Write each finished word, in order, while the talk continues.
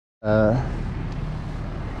Duthie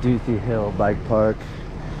Hill Bike Park.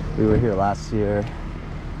 We were here last year.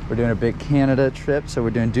 We're doing a big Canada trip, so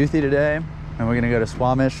we're doing Duthie today, and we're gonna go to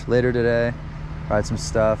Squamish later today, ride some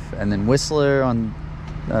stuff, and then Whistler on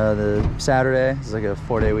the Saturday. It's like a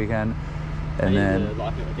 4-day weekend, and then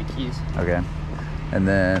lock it with the keys. Okay, and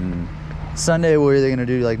then Sunday we're either gonna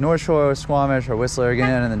do like North Shore, Squamish, or Whistler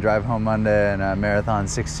again, and then drive home Monday and a marathon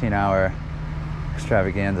 16-hour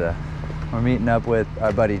extravaganza. We're meeting up with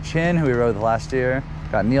our buddy Chin, who we rode with last year.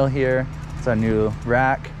 Got Neil here. It's our new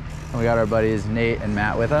rack. And we got our buddies Nate and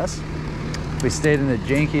Matt with us. We stayed in the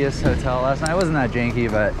jankiest hotel last night. It wasn't that janky,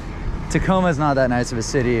 but Tacoma's not that nice of a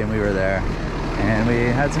city, and we were there. And we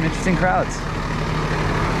had some interesting crowds.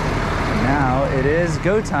 And now it is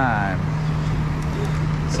go time.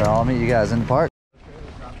 So I'll meet you guys in the park.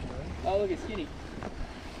 Oh, look, it's skinny.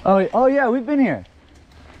 Oh yeah, we've been here.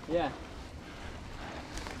 Yeah.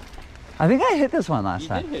 I think I hit this one last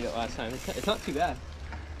time. You did hit it last time. It's not too bad.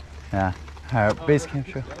 Yeah. All right, base camp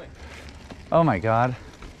show. Oh my God.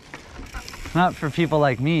 Not for people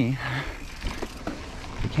like me.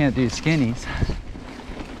 You can't do skinnies.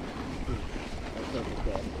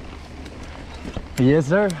 Yes,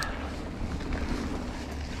 sir.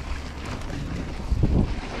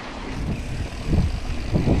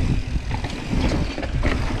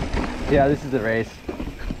 Yeah, this is the race.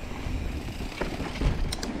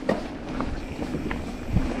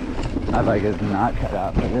 My bike is not cut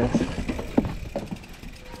out for this.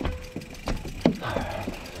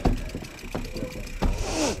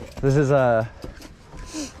 This is a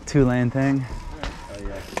 2-lane thing. Oh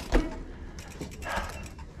yeah.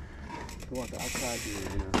 You want the outside, you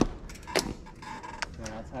know. You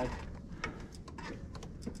want outside?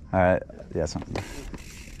 All right. Yeah, something.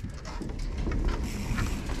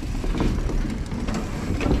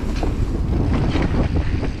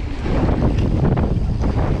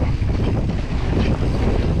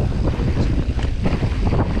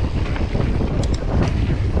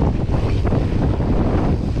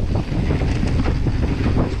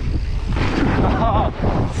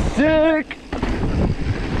 Sick!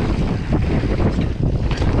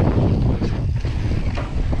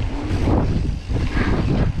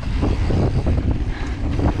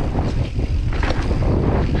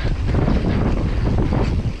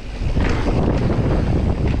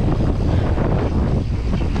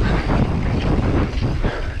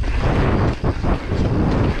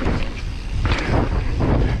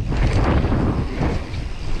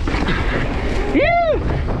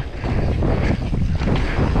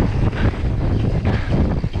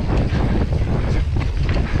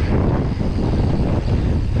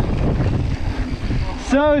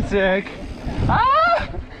 So sick. Ah!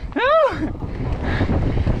 No!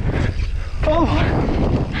 Oh!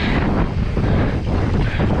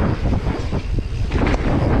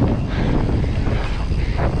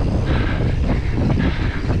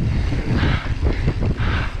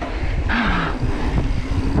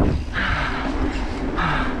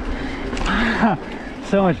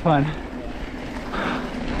 So much fun.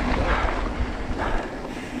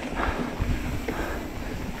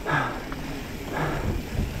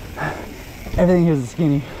 Everything here is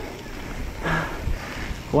skinny.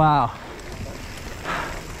 Wow.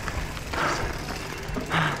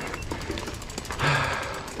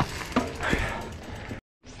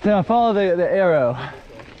 So follow the arrow.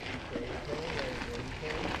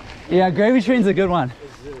 Yeah, Gravy Train's a good one.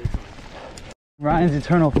 Ryan's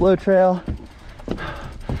Eternal Flow Trail.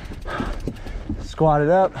 Squat it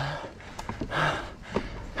up.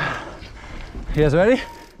 You guys ready?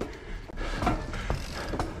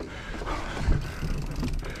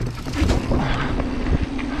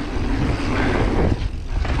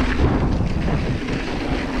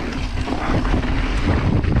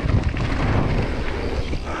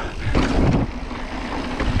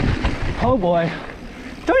 Oh boy.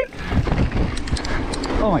 Doink.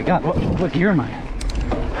 Oh my God, what gear am I in?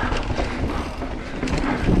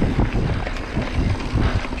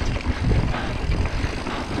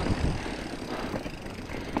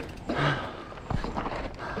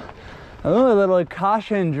 Oh, a little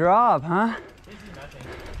caution drop, huh? This is nothing.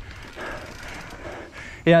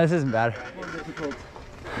 Yeah, this isn't bad. More difficult.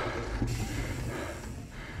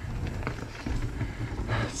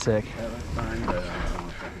 Sick. Yeah, that's fine, but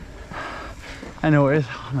I know where it is.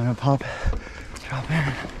 I'm gonna pop, drop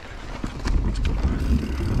in.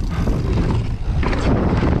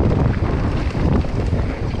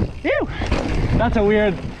 Ew! That's a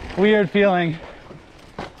weird feeling.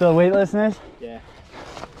 The weightlessness. yeah.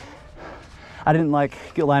 I didn't like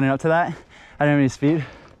lining up to that. I didn't have any speed.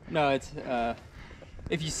 No, it's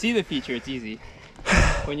if you see the feature, it's easy.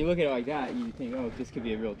 When you look at it like that, you think, oh, this could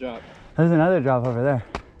be a real drop. There's another drop over there.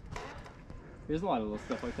 There's a lot of little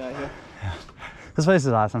stuff like that here. Yeah. This place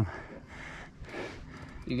is awesome.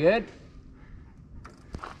 You good?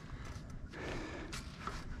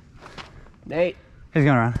 Nate. He's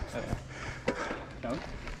going around. Go.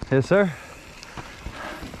 Yes, sir.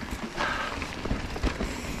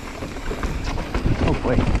 Oh,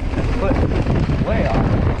 wait. Foot way off.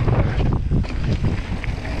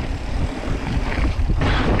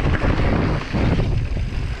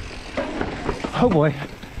 Oh boy.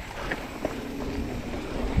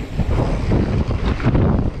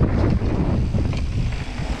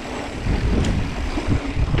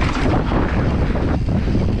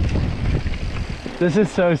 This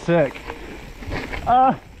is so sick.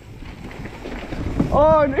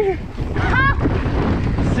 Oh, dude.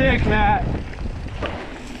 Sick, Matt.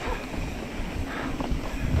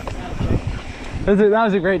 That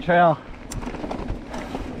was a great trail.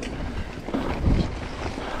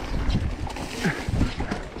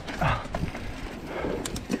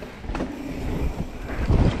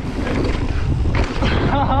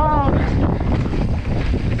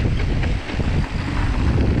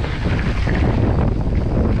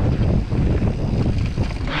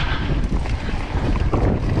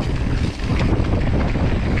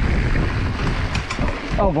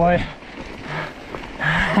 Oh boy.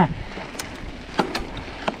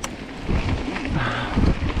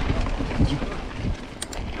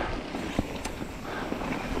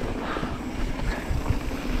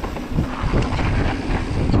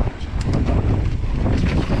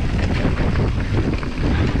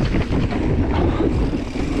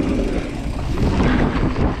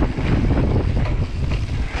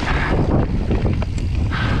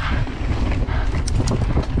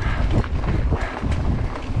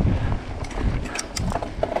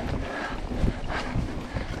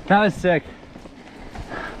 That was sick.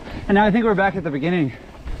 And now I think we're back at the beginning.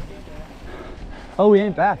 Oh, we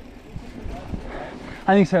ain't back.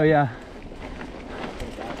 I think so, yeah.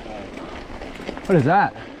 What is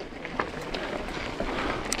that?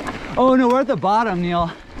 Oh no, we're at the bottom,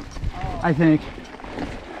 Neil. I think.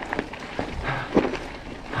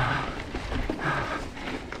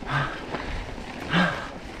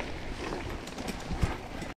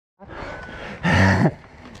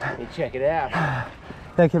 Check it out.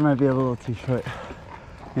 That kid might be a little too short.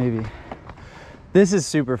 Maybe. This is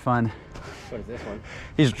super fun. What is this one?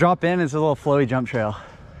 You just drop in, it's a little flowy jump trail.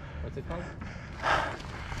 What's it called?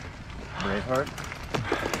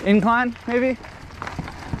 Braveheart? Incline, maybe?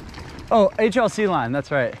 Oh, HLC line,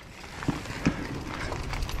 that's right.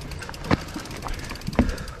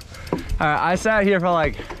 Alright, I sat here for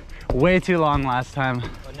like way too long last time.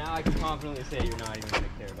 But now I can confidently say you're not even going to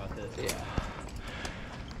care about this. Yeah.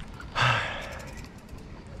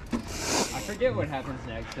 I forget what happens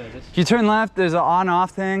next, so just... If you turn left, there's an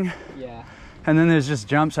on-off thing. Yeah. And then there's just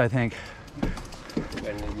jumps, I think.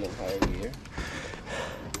 Gonna need the entire gear.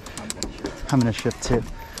 I'm gonna shift too.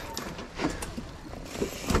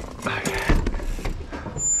 Okay.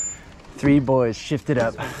 3 boys shifted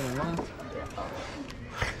up.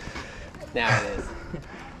 Now it is.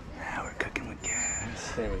 Now we're cooking with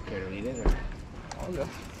gas. Then we care to lead it, or I'll go.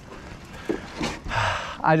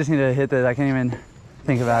 I just need to hit this. I can't even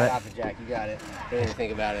think about it. Stop it, Jack. You got it. Don't even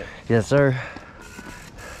think about it. Yes, sir.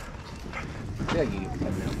 I feel like you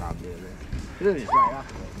have no problem doing this. You're just right off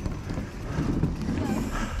of it.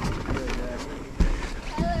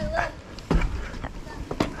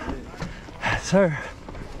 Yes, sir.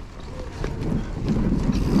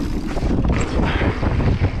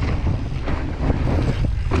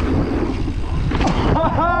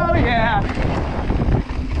 Oh, yeah.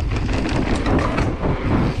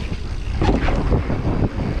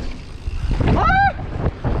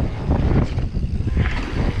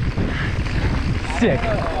 Sick.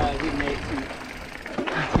 He made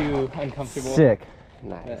too uncomfortable. Sick.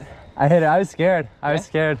 Nice. I hit it. I was scared. I was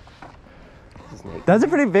scared. That was a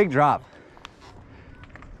pretty big drop.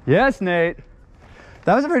 Yes, Nate.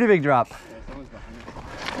 That was a pretty big drop.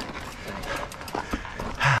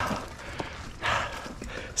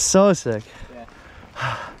 So sick. Yeah.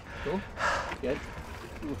 Cool. Good.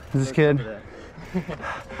 This is good.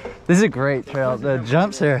 This is a great trail. The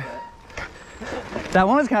jumps here. That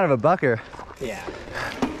one was kind of a bucker. Yeah.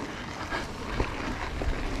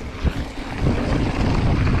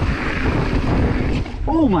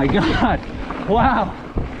 Oh my God. Wow.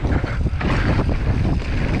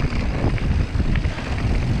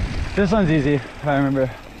 This one's easy, if I remember.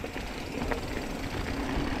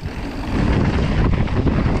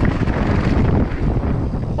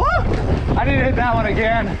 Woo! I need to hit that one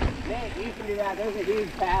again. Nate, you can do that. There's a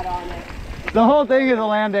huge pad on it. The whole thing is a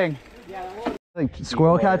landing. Like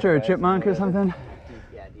squirrel catcher or chipmunk or something.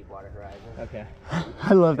 Yeah, Deepwater Horizon. Okay.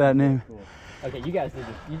 I love that name. Cool. Okay, you guys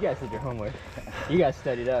did your homework. You guys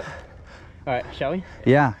studied up. All right, shall we?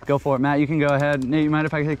 Yeah, go for it, Matt. You can go ahead. Nate, you mind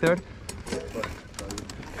if I take third?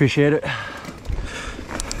 Appreciate it.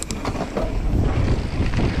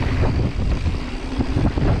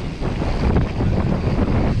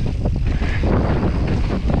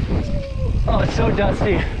 Oh, it's so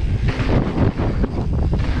dusty.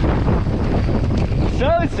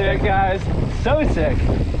 So sick, guys. So sick.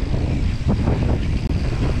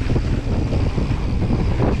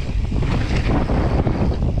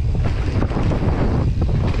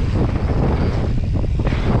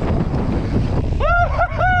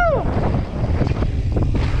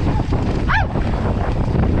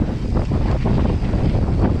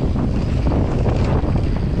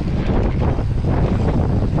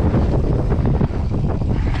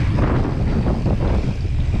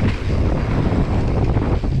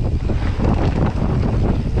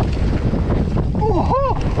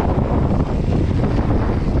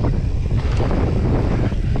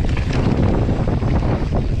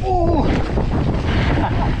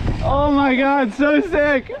 Oh my God, so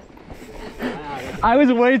sick. I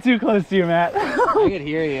was way too close to you, Matt. I could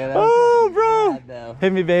hear you. That Oh, bro. bad, though.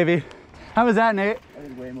 Hit me, baby. How was that, Nate? I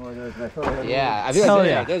did way more of those than I thought. Yeah, I feel Hell like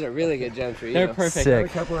yeah. those are really good jumps for you. They're perfect. Sick. A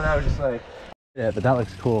couple and I was just like, Yeah, but that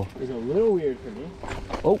looks cool. it was a little weird for me.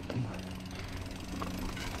 Oh.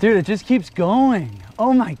 Dude, it just keeps going.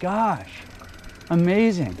 Oh my gosh.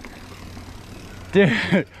 Amazing.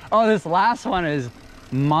 Dude. Oh, this last one is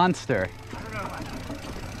monster.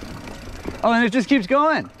 Oh, and it just keeps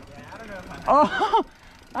going. Yeah, I don't know if Oh.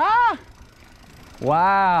 Ah.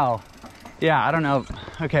 Wow. Yeah, I don't know.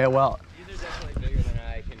 Okay, well. These are definitely bigger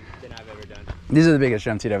than I've ever done. These are the biggest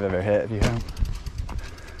jump seat I've ever hit. If you hit them.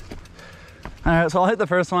 All right, so I'll hit the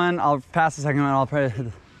first one. I'll pass the second one. I'll probably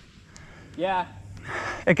hit Yeah.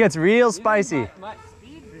 It gets real spicy.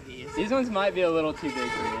 These ones might be a little too big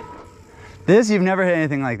for me. This, you've never hit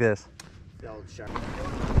anything like this.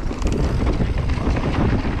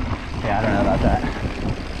 Yeah, I don't know about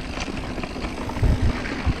that.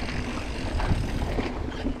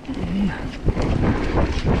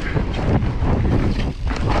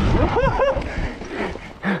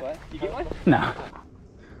 What? You get one? No.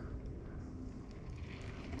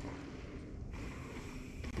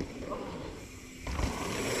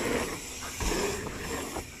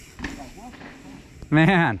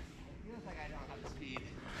 Man. Feels like I don't have the speed.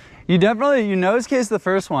 You definitely, you nose case the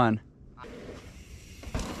first one.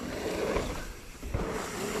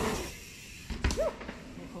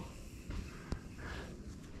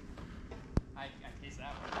 I cased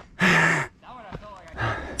that one. That one I felt like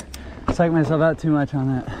I could. Psych myself out too much on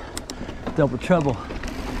that. Double trouble.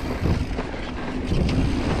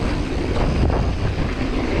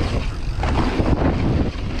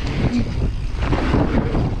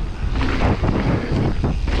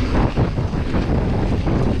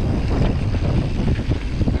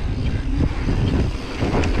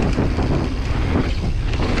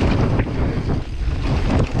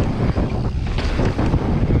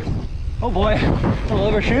 Oh boy, a little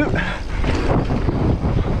overshoot.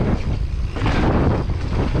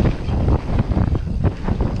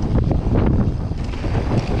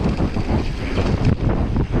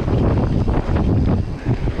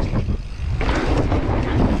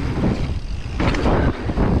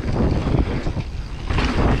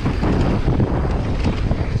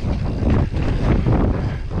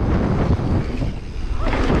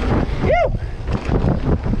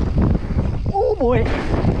 Oh boy.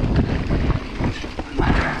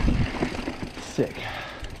 Sick.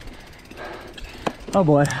 Oh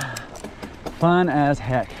boy. Fun as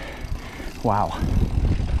heck. Wow.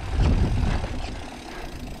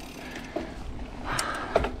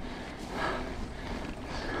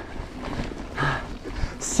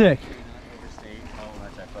 Sick.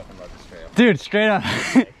 Dude, straight up.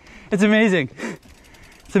 It's amazing.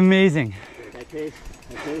 It's amazing. I think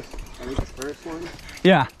the first one,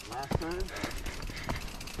 Yeah. last time,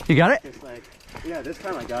 You got it? it's like, yeah, this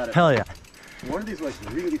time I got it. Hell yeah. One of these was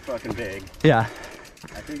really fucking big. Yeah.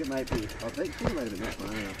 I think it might be, I think it might have been this one,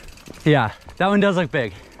 I don't know. Yeah. That one does look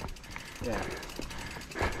big. Yeah.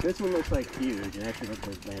 This one looks like huge and actually looks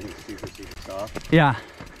like landing super, super soft. Yeah.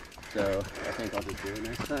 So I think I'll just do it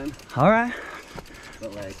next time. All right.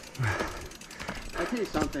 But like, I see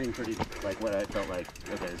something pretty, like what I felt like,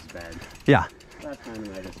 okay, this is bad. Yeah. Last time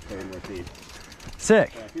I just carried more feet.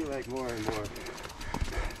 Sick. But I feel like more and more,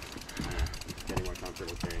 getting more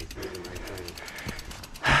comfortable carrying feet and like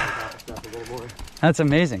trying to stuff a little more. That's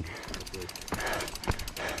amazing.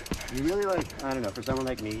 You really like, I don't know, for someone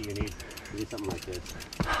like me, you need something like this.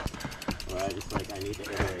 Where I just like, I need to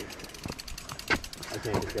iterate. I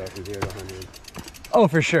can't just go from 0 to 100. Oh,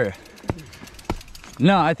 for sure.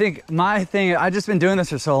 No, I think my thing, I've just been doing this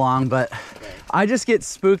for so long, but I just get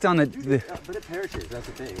spooked on the but it perishes, that's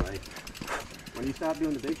the thing. Like, when you stop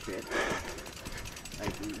doing the big shit,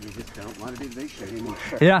 like, you just don't want to do the big shit anymore.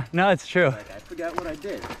 Yeah, no, it's true. Like, I forgot what I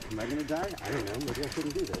did. Am I gonna die? I don't know. Maybe I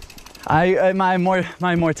shouldn't do this.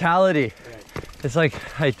 My mortality. Right. It's like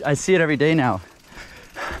I see it every day now.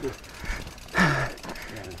 Yeah. I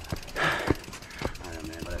don't know,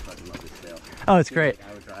 man, but I fucking love this trail. Oh, it's great. Like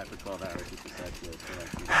I would drive for 12 hours just besides this. So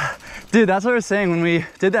like, Dude, that's what I was saying when we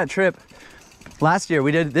did that trip last year.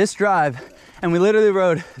 We did this drive, and we literally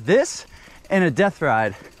rode this and a death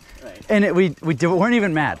ride, right. and we weren't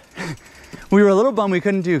even mad. We were a little bummed we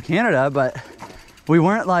couldn't do Canada, but we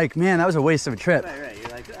weren't like, man, that was a waste of a trip. Right. You're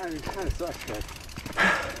like, I mean, it kind of sucks, but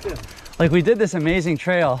yeah. Like, we did this amazing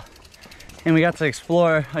trail, and we got to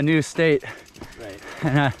explore a new state. Right.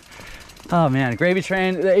 And oh man, gravy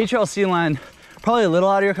train, the HLC line, probably a little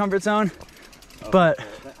out of your comfort zone, but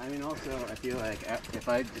I mean, also, I feel like if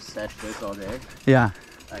I just sesh this all day, yeah,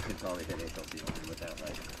 I could probably hit HLC line without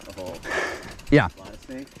like a whole lot of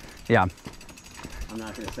stink. Yeah. I'm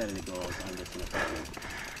not going to set any goals. I'm just going to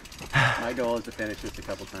fucking. My goal is to finish this a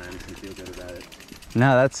couple times and feel good about it.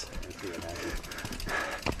 No, that's. And see what happens.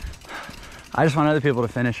 I just want other people to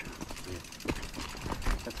finish. Yeah.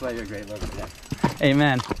 That's why you're a great lover, Jack.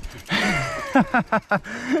 Amen.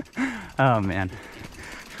 Oh man.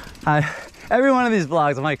 Every one of these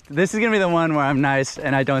vlogs, I'm like, this is gonna be the one where I'm nice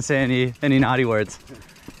and I don't say any naughty words.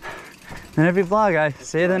 And every vlog, I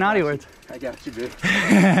say the naughty words. I got you, dude.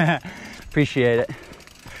 Appreciate it.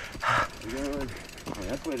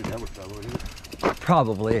 That's way to double trouble, isn't it?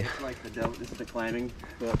 Probably. It's like this is the climbing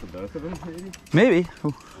for both of them, maybe? Maybe.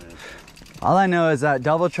 All I know is that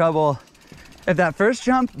double trouble, if that first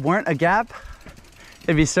jump weren't a gap,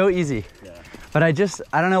 it'd be so easy. Yeah. But I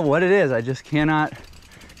don't know what it is. I just can't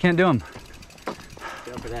do them.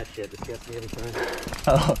 Go for that shit. This gets me every time.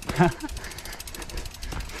 Oh.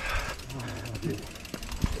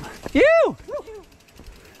 You!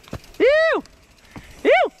 You!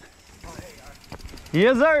 You!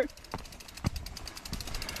 Yes, sir.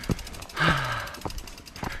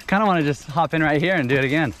 Kind of want to just hop in right here and do it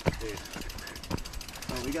again. Dude.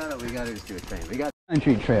 Oh, we gotta just do a thing. We got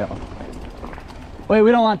Country trail. Wait,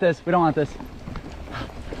 we don't want this. We don't want this.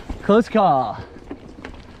 Close call.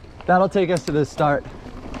 That'll take us to the start.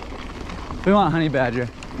 We want honey badger.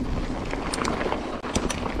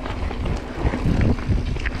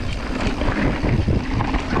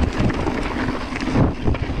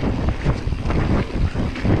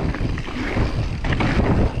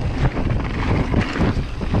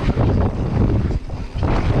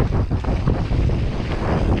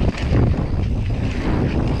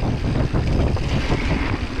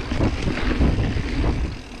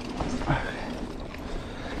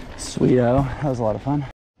 Sweeto, that was a lot of fun.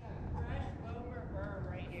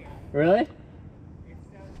 Really?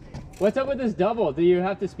 What's up with this double? Do you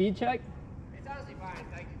have to speed check? It's honestly fine.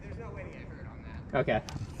 Like, there's no way to get hurt on that. Okay.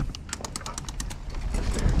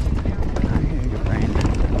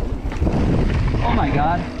 Oh my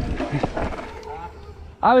god.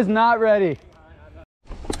 I was not ready.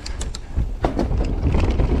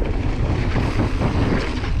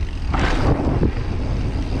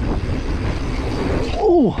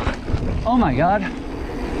 Oh, oh my god.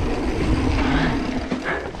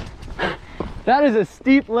 That is a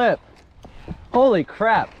steep lip. Holy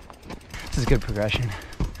crap. This is good progression.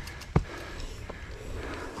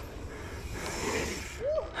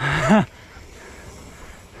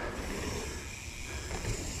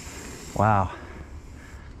 Wow.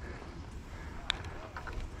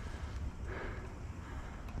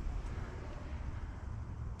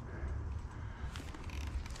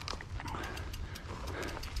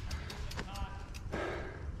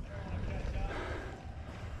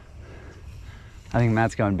 I think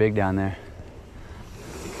Matt's going big down there.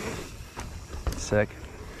 Sick.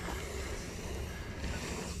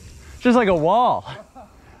 Just like a wall.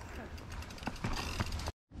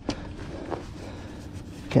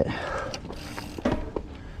 Okay.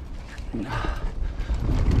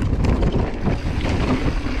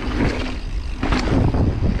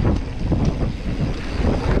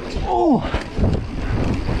 Oh!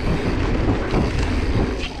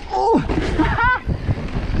 Oh!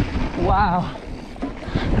 Wow.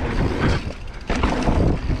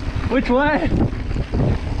 Which way?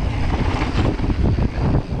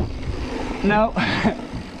 No.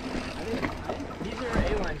 These are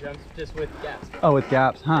A-line jumps just with gaps. Oh, with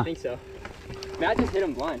gaps, huh? I think so. Matt just hit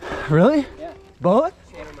him blind. Really? Yeah. Both?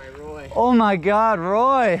 Hit him my Roy. Oh my God,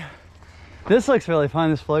 Roy. This looks really fun,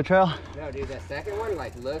 this flow trail. No, dude, that second one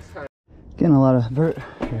like looks kind of. Getting a lot of vert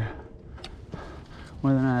here.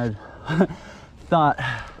 More than I had thought.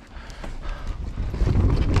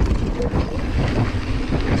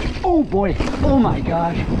 Oh boy, oh my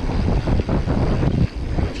gosh.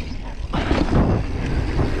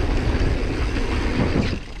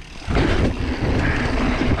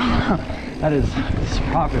 That is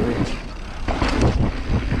properly.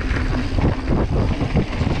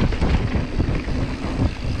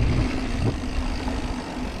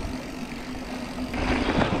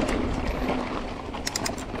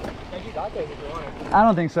 I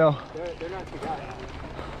don't think so. They're not too bad.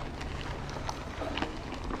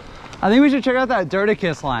 I think we should check out that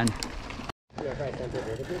Duthie line.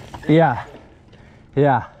 Yeah.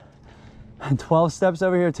 Yeah. And 12 steps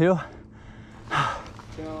over here too.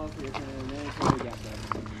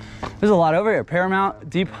 There's a lot over here. Paramount,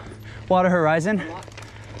 Deep Water Horizon.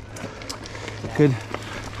 Good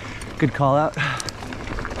call out.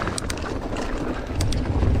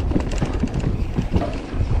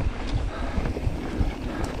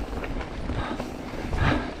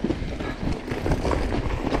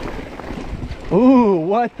 Ooh,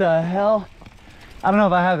 what the hell? I don't know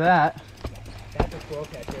if I have that. That's a squirrel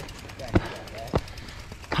catcher.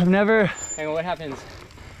 I've never. Hang on, what happens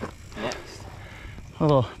next? A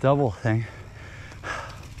little double thing.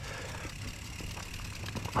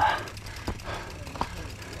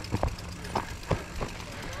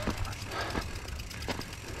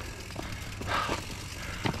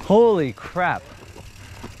 Holy crap.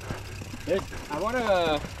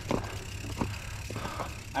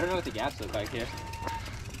 I don't know what the gaps look like here.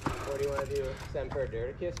 What do you want to do? Semper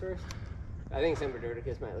Duthie first? I think Semper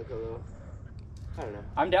Duthie might look a little. I don't know.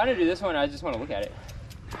 I'm down to do this one. I just want to look at it.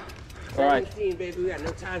 All right. 17, baby. We got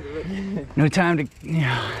no time to look. No time to.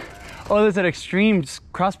 Yeah. Oh, there's that extreme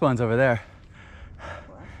crossbones over there.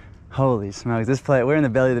 What? Holy smokes! This play. We're in the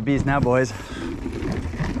belly of the beast now, boys.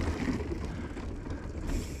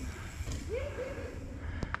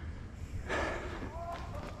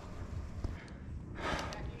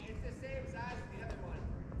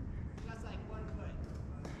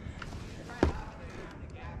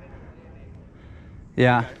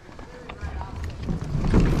 Yeah.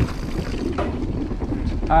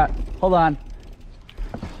 All right, hold on.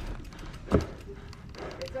 It's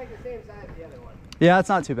like the same size as the other one. Yeah, it's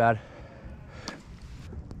not too bad.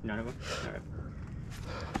 None of them? All right.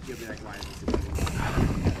 You'll be like, why is this?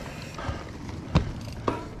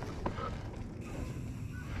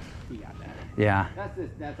 You got that. Yeah.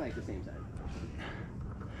 That's like the same size.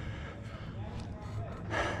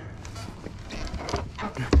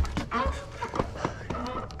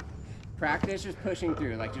 Practice just pushing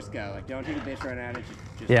through, like just go. Like don't take a bitch run at it,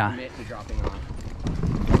 just Yeah. commit to dropping off.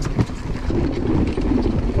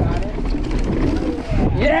 Got it?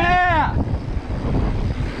 Yeah!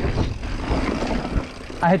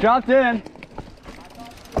 I had dropped in.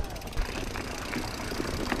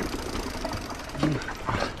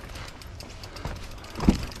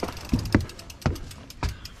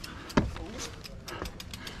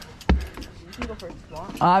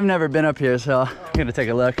 I've never been up here, so I'm gonna take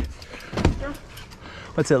a look.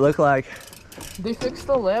 What's it look like? They fixed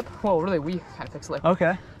the lip. Well, really, we had to fix the lip.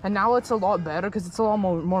 Okay. And now it's a lot better because it's a lot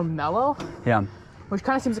more mellow, Yeah. which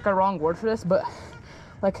kind of seems like a wrong word for this, but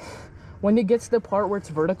like when it gets to the part where it's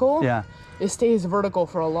vertical, Yeah. it stays vertical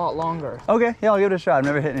for a lot longer. Okay, yeah, I'll give it a shot. I've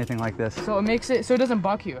never hit anything like this. So it makes it so it doesn't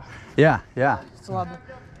buck you. Yeah, yeah. It's a lot.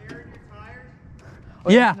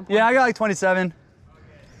 Yeah, yeah, I got like 27.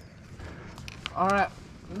 All right,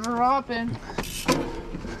 dropping.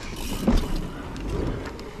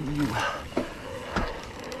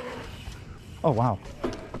 Oh, wow.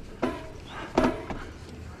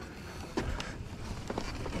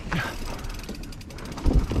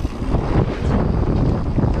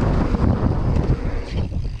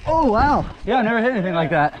 Oh, wow. Yeah, I've never hit anything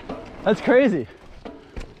like that. That's crazy.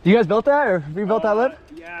 You guys built that or rebuilt that lip?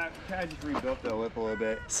 Yeah, kind of just rebuilt the lip a little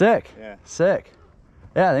bit. Sick. Yeah. Sick.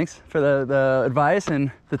 Yeah, thanks for the advice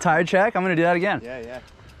and the tire check. I'm going to do that again. Yeah, yeah.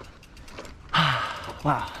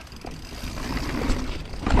 Wow.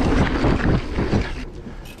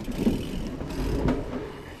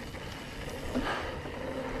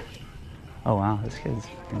 Oh wow, this kid's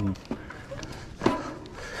fucking...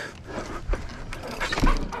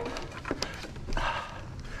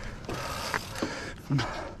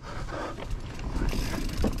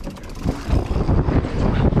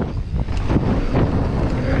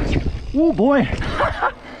 Oh boy.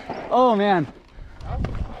 Oh man.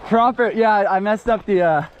 Proper, yeah, I messed up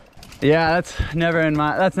the Yeah, that's never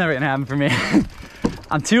gonna happen for me.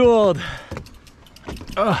 I'm too old.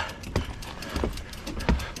 Ugh.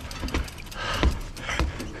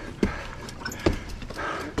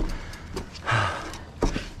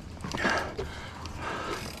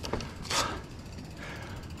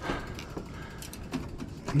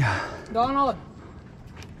 Donald.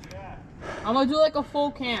 I'm gonna do like a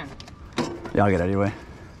full can. Yeah, I'll get out of your way.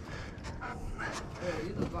 Wait, are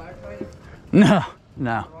you the firefighter? No,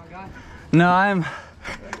 no. Wrong guy? No, I'm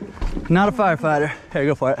not a firefighter. Here,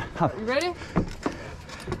 go for it. Hop. You ready?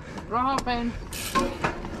 We're hopping.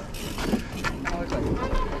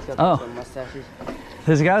 Oh, Mustaches.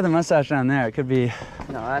 there's a guy with a mustache down there. It could be.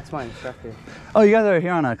 No, that's my instructor. Oh, you guys are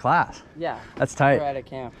here on a class. Yeah. That's We're tight. at a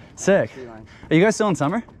camp. Sick. Tree line. Are you guys still in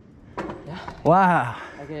summer? Yeah. Wow.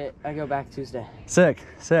 I go back Tuesday. Sick,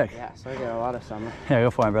 sick. Yeah, so I get a lot of summer. Here,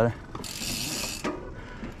 go for it, brother.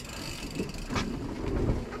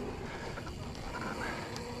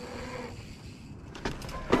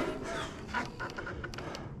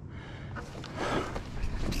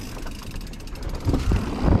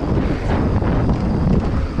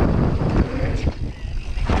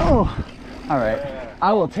 Oh, all right.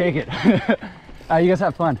 I will take it. You guys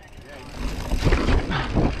have fun.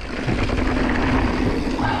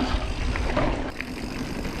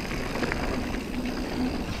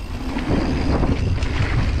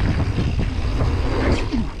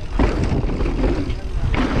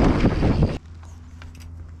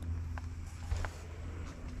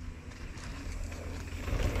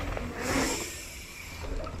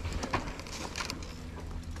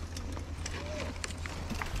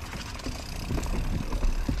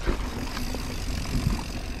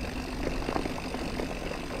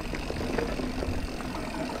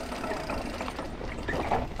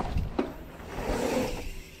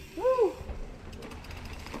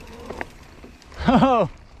 Oh,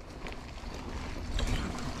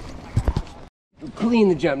 Clean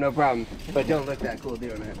the jump, no problem. But don't look that cool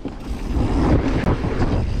doing it.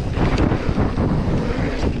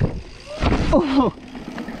 oh,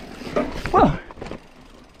 whoa.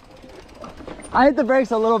 I hit the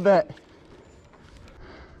brakes a little bit.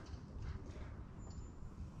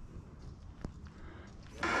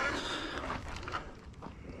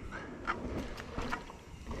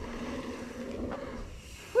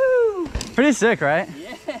 Woo. Pretty sick, right?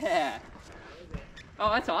 Yeah.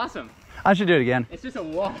 Oh, that's awesome. I should do it again. It's just a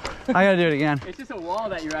wall. I gotta do it again. It's just a wall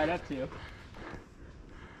that you ride up to.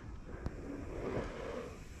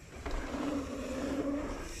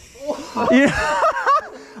 Yeah.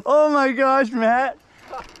 Oh my gosh, Matt.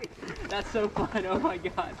 That's so fun. Oh my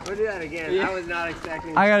god. We'll do that again. Yeah. I was not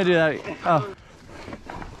expecting. I gotta do that. Oh.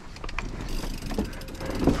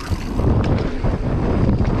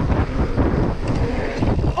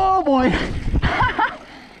 Oh boy.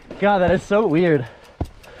 God, that is so weird.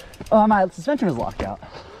 Oh, my suspension was locked out.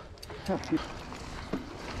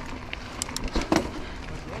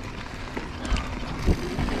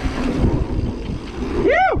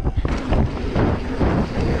 Phew!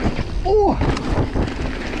 Oh.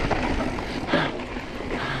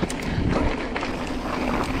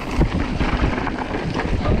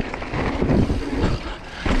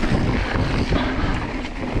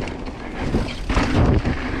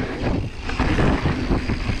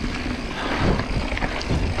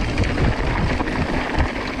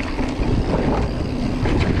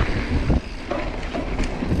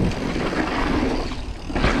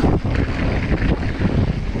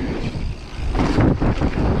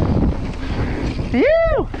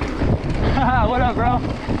 What up, bro?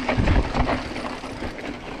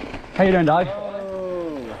 How you doing, dog?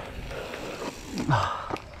 Oh.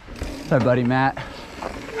 It's our buddy Matt.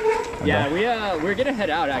 Yeah, we're gonna head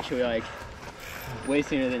out actually, like way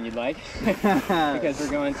sooner than you'd like, because we're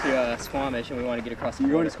going to Squamish and we want to get across the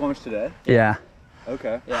border. You're going to Squamish today? Yeah.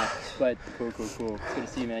 Okay. Yeah, but Cool. it's good to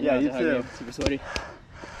see you, man. Yeah, You you have to hug too. me. Super sweaty.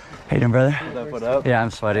 How you doing, brother? What up? Yeah,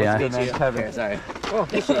 I'm sweaty. Yeah. Good, man. Kevin. Here, sorry.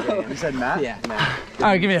 You said Matt? Yeah, man. All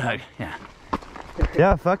right, give me a hug. Yeah.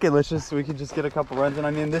 Yeah, fuck it. We could just get a couple runs in.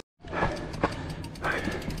 I mean, this.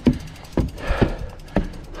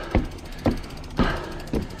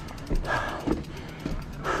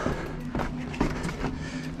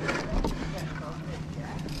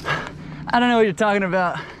 I don't know what you're talking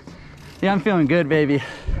about. Yeah, I'm feeling good, baby.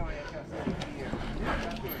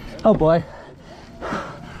 Oh boy.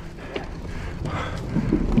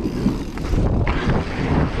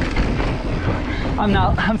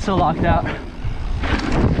 I'm still locked out.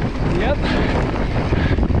 Yep.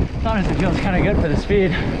 Honestly, it feels kind of good for the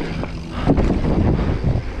speed.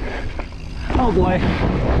 Oh boy.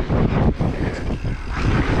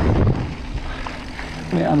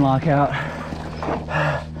 Let me unlock out.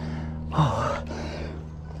 Oh.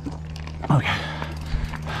 Okay.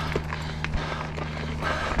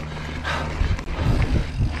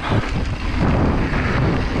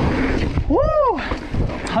 Woo!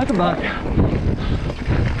 Huckabuck.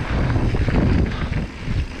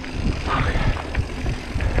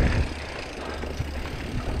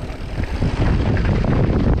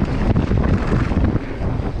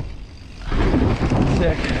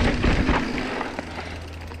 Sick.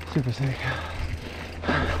 Super sick.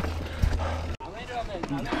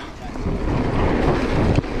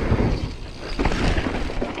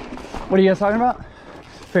 What are you guys talking about?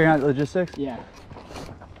 Figuring out the logistics? Yeah.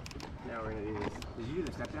 Now we're gonna do this. Did you do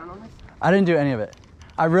the step down on this? I didn't do any of it.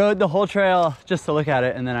 I rode the whole trail just to look at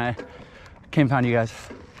it, and then I came and found you guys.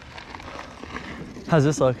 How's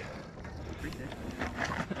this look?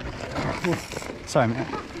 Sorry, man.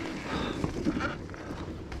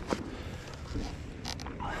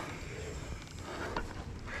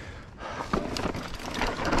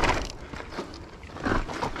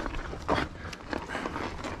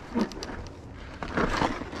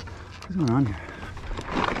 What's going on here?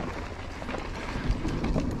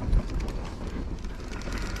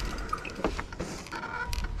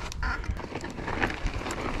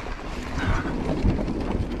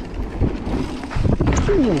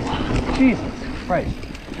 Ooh, Jesus Christ,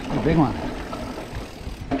 a big one.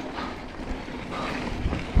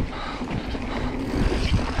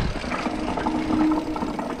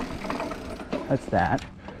 That's that.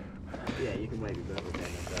 Yeah, you can wipe your butt with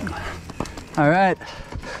that. All right,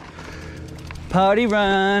 party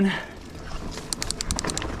run.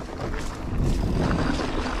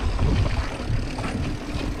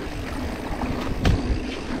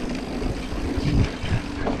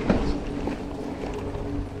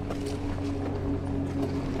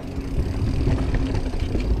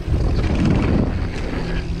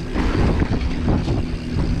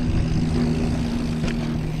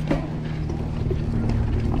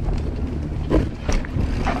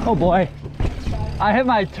 Oh boy, I hit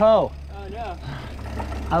my toe. Oh no.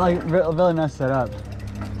 I like really messed that up.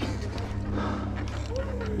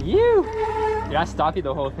 You! Did I stop you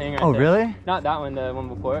the whole thing right Oh there? really? Not that one, the one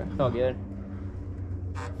before it. Felt good.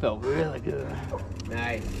 Felt really good.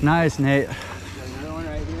 Nice. Nice, Nate. Another one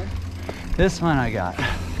right here. This one I got.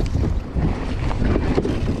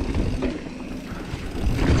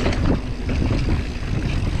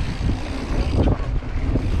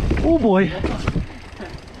 Oh boy.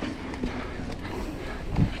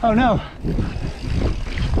 Oh no.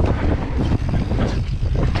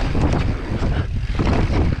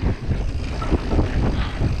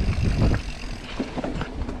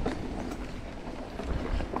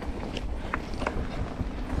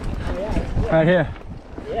 Right here.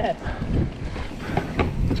 Yes.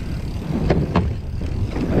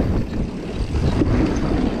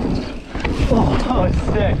 Oh, it's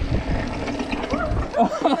sick.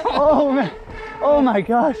 Oh man. Oh my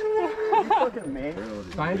gosh.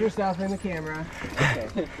 Find yourself in the camera.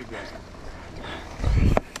 Okay.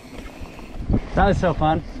 That was so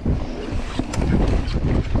fun.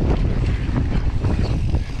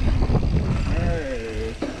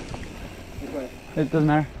 Hey. It doesn't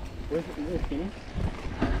matter. Where's the skinny?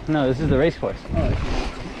 No, this is the race course. Oh.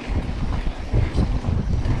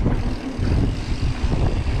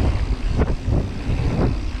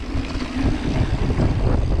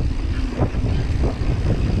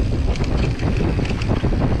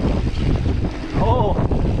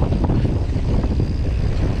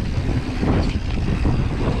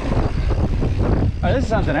 Oh, this is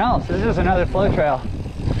something else. This is another flow trail.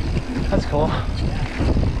 That's cool.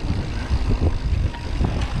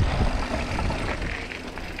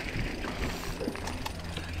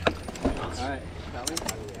 Alright, shall we?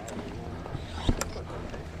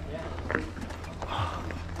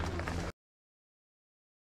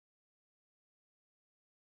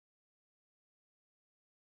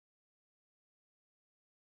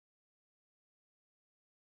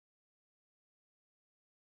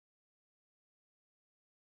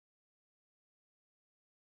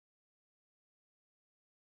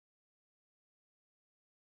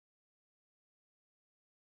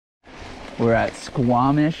 We're at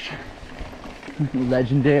Squamish,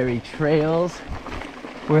 legendary trails.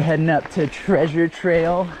 We're heading up to Treasure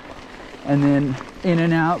Trail and then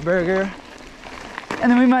In-N-Out Burger.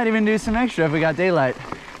 And then we might even do some extra if we got daylight.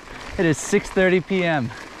 It is 6:30 p.m.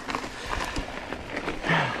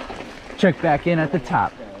 Check back in at the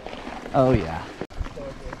top. Oh yeah.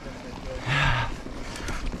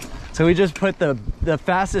 So we just put the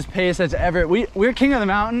fastest pace that's ever, we're king of the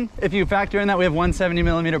mountain if you factor in that we have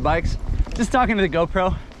 170mm bikes. Just talking to the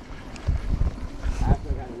GoPro.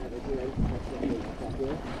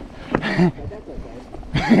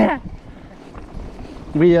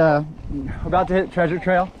 We're about to hit Treasure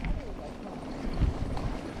Trail.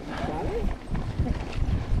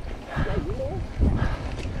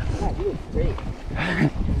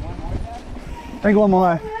 I think one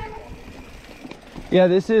more. Yeah,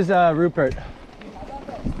 this is Rupert.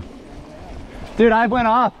 Dude, I went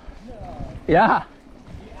off. Yeah.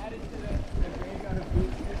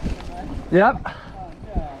 Yep.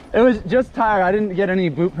 It was just tire. I didn't get any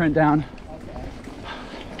boot print down.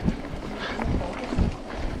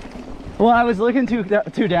 Well, I was looking too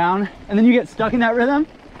down, and then you get stuck in that rhythm.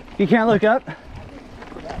 You can't look up.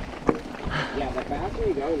 Yeah, the faster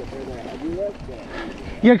you go, the further ahead you look.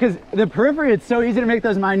 Yeah, because the periphery, it's so easy to make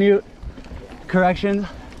those minute corrections.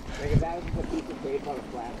 Like if that was just a piece of tape on a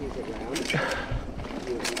flat piece of ground,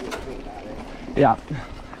 you would think about it. Yeah.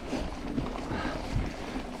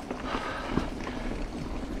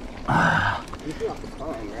 You still off the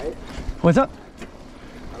pond, right? What's up?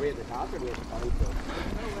 Are we at the top or are we at the pond still?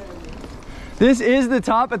 This is the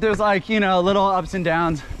top, but there's like, you know, little ups and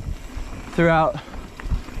downs throughout.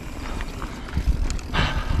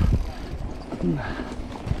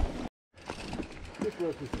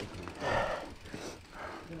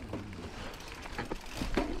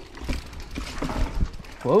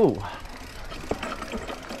 Whoa.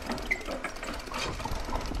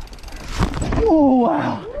 Oh,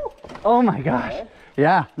 wow. Oh my gosh.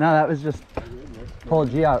 Yeah, no, that was just pull a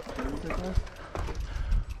G out.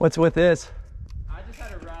 What's with this? I just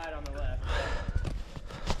had a ride on the left,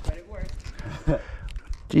 but it worked.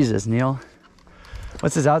 Jesus, Neil.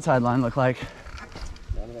 What's his outside line look like?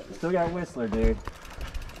 Still got Whistler, dude.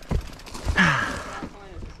 Yeah.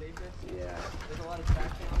 There's a lot of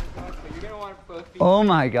traction on this dog, but you're gonna want both feet. Oh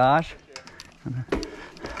my gosh.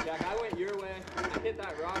 Jack, I went your way. I hit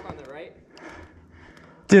that rock on the right.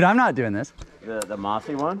 Dude, I'm not doing this. The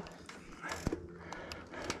mossy one?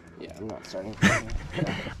 Yeah, I'm not starting.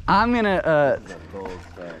 I'm gonna,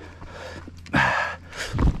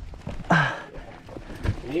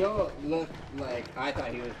 Neil looked like I thought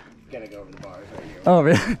he was gonna go over the bars right here. oh,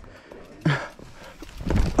 really?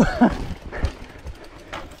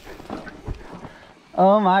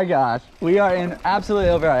 Oh my gosh. We are in absolutely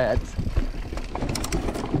over our heads.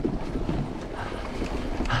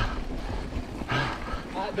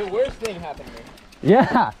 The worst thing happened to me.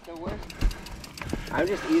 Yeah. The worst. I'm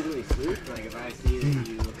just easily swooped. Like if I see that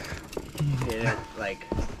you didn't like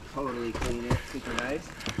totally clean it super nice.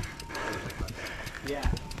 Yeah.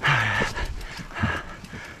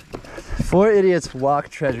 4 idiots walk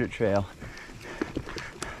Treasure Trail.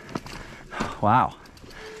 Wow.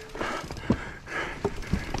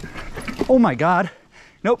 Oh my God.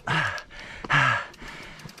 Nope.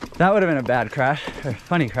 That would have been a bad crash, or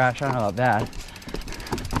funny crash. I don't know about bad.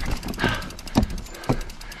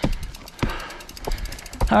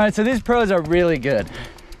 All right, so these pros are really good.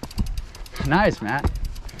 Nice, Matt.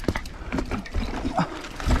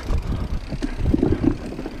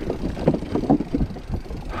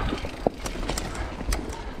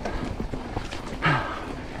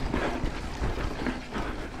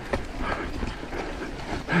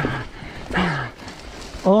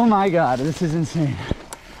 Oh my God, this is insane.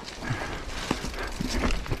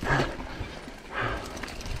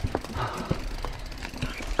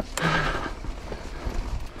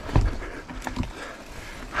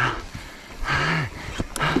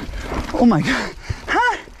 Oh my God.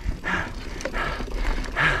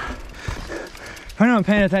 For anyone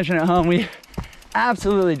paying attention at home, we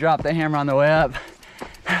absolutely dropped the hammer on the way up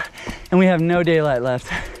and we have no daylight left.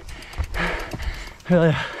 Really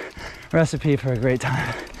a recipe for a great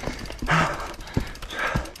time.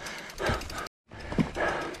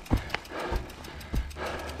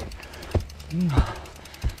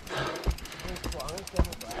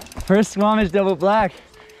 First Squamish double black.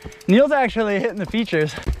 Neil's actually hitting the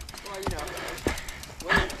features. Well, you know,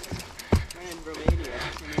 when in Romania,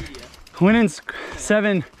 India. Winning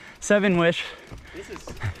seven wish. This looks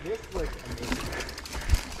amazing.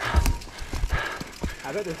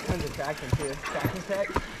 I bet there's tons of traction too. Traction tech?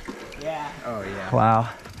 Yeah. Oh yeah. Wow.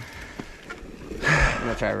 I'm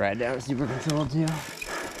gonna try to ride down super controlled too.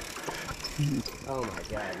 Oh my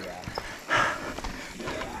God, yeah.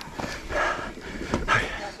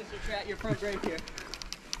 Your front brake here.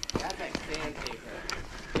 That's like sandpaper.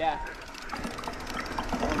 Yeah.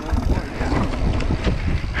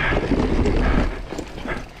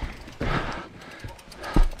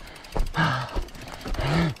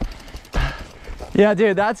 Yeah,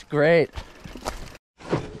 dude, that's great.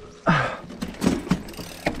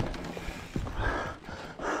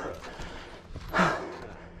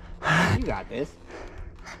 You got this.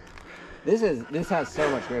 This has so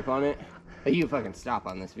much grip on it. But you can fucking stop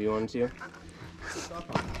on this if you wanted to. Stop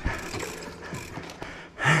on it.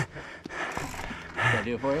 Can I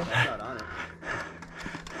do it for you? That's not on it.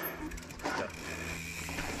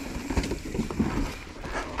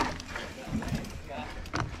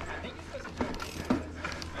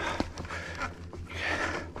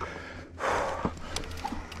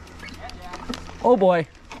 Oh boy.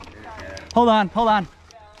 Hold on, hold on.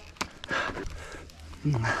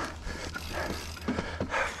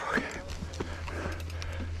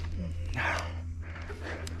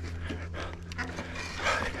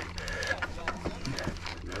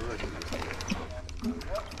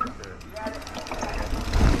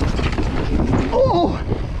 Oh!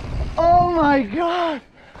 Oh my God!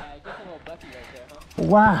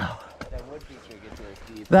 Wow. That wood feature gets really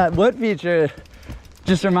steep. That wood feature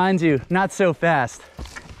just reminds you, not so fast.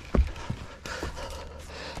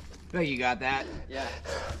 I think you got that. Yeah.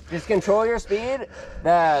 Just control your speed.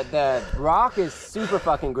 The rock is super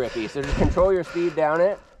fucking grippy, so just control your speed down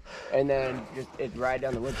it, and then just ride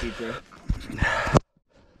down the wood feature.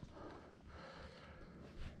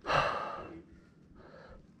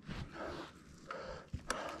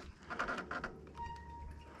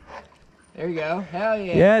 There you go. Hell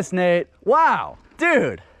yeah. Yes, Nate. Wow,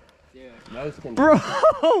 dude. Dude, most control.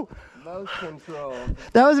 Bro, Most control.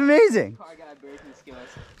 that was amazing. Car guy braking skills.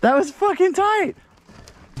 That was fucking tight.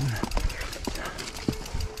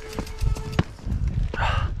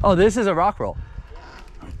 Oh, this is a rock roll.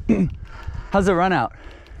 How's the run out?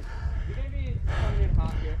 You're gonna be coming in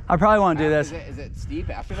hot here. I probably want to do this. Is it steep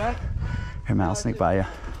after that? Here, man, I'll sneak by you.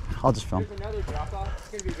 I'll just film. There's another drop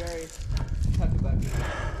off. It's gonna be very tough to button.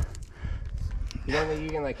 You don't think you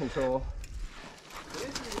can like control? This is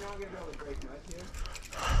you're not gonna be able to brake much here.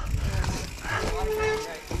 A lot of ground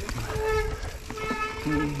right here.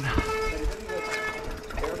 But it doesn't look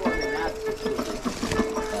terrible. I mean, that's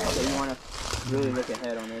so you want to really look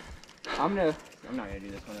ahead on this. I'm not gonna do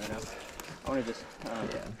this one right now. I want to just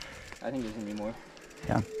I think there's gonna be more.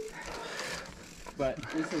 Yeah. But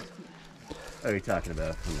this is. What are you talking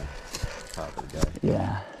about from the top of the guy?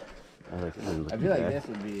 Yeah. I I feel like this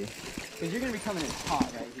would be because you're gonna be coming in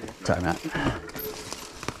hot right here. Sorry, Matt.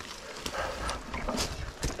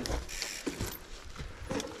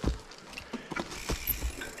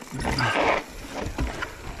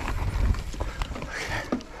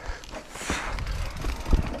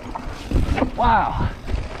 Wow.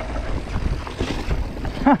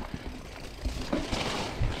 Huh.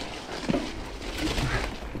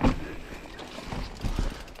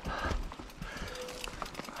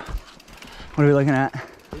 What are we looking at?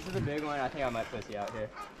 This is a big one. I think I might pussy out here.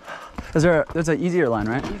 There's an easier line,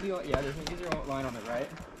 right? Yeah, there's an easier line on the right.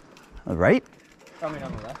 The right? Probably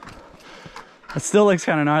on the left. It still looks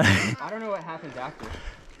kind of gnarly. I don't know what happens after.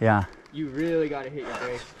 Yeah. You really got to hit your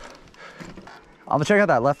brakes. I'll check out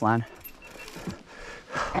that left line.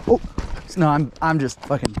 Oh, no, I'm just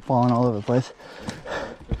fucking falling all over the place.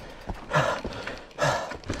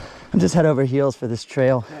 I'm just head over heels for this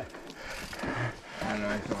trail.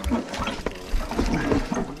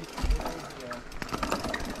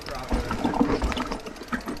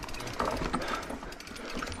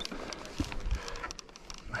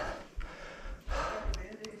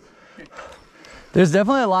 There's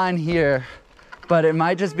definitely a line here, but it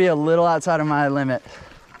might just be a little outside of my limit.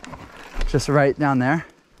 Just right down there,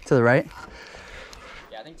 to the right.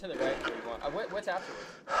 Yeah, I think to the right is where you want. What's afterwards?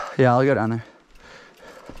 Yeah, I'll go down there.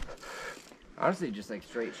 Honestly, just like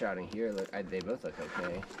straight shotting here, they both look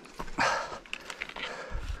okay.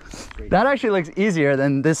 That actually looks easier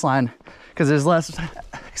than this line because there's less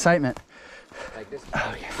excitement. Like this.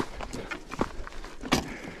 Oh yeah.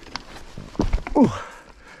 Ooh.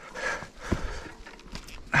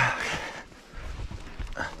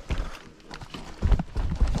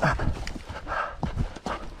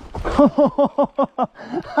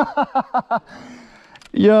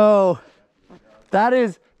 Yo, that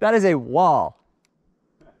is a wall.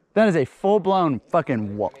 That is a full-blown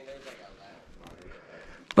fucking wall.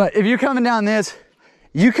 But if you're coming down this,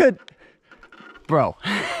 you could, bro.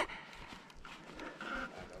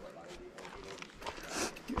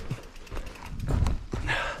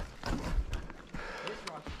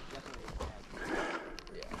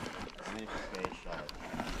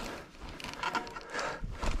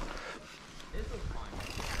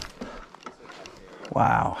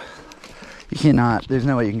 Wow. You cannot, there's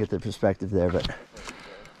no way you can get the perspective there, but.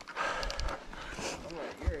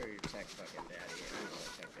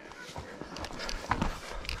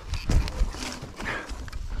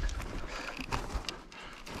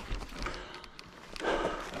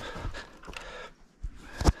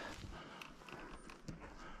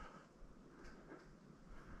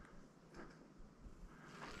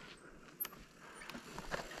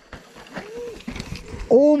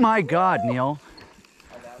 Oh my God, Neil.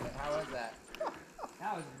 How was that?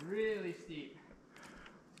 That was really steep.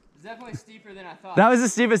 It's definitely steeper than I thought. That was the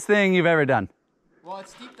steepest thing you've ever done. Well,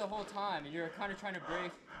 it's steep the whole time, and you're kind of trying to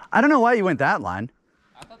brake. I don't know why you went that line.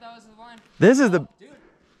 I thought that was the line. This is the... Dude,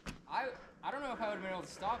 I don't know if I would have been able to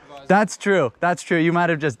stop if I was... That's true. That's true. You might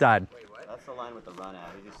have just died. Wait, what? That's the line with the run out.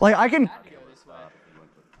 Like, I can... I had to go this way.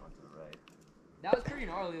 That was pretty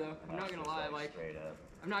gnarly, though. I'm not gonna lie. Like, straight up.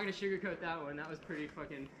 I'm not gonna sugarcoat that one. That was pretty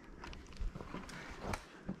fucking...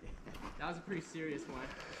 That was a pretty serious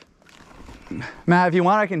one. Matt, if you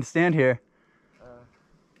want, I can stand here.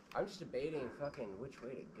 I'm just debating fucking which way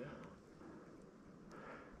to go.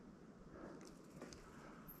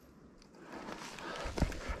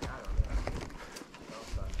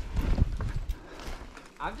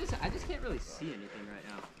 I just can't really see anything right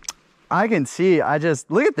now. I can see.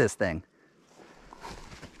 Look at this thing.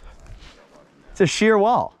 It's a sheer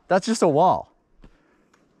wall. That's just a wall.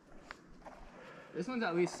 This one's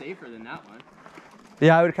at least safer than that one.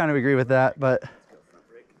 Yeah, I would kind of agree with that, but...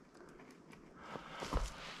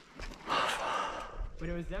 But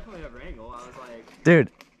it was definitely a wrangle. I was like... Dude.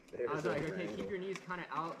 Okay, keep your knees kind of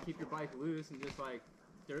out, keep your bike loose, and just like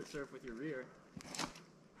dirt surf with your rear.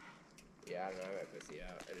 Yeah, I don't know, I'm gonna pussy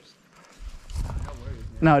out. I just... No worries,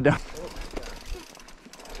 man. No, don't.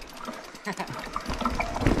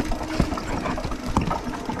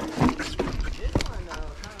 This one, though,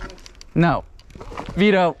 kind of looks... No.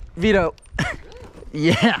 Veto. Veto.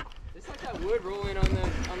 Yeah. It's like that wood rolling on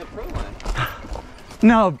the pro line.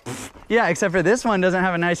 No. Pff. Yeah, except for this one doesn't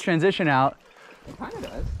have a nice transition out. It kind of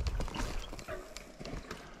does.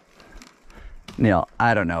 Neil,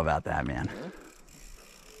 I don't know about that, man. Yeah.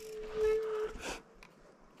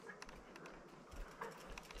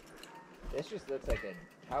 This just looks like a...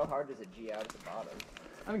 How hard does it G out at the bottom?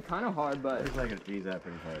 I mean, kind of hard, but... Looks like it G's out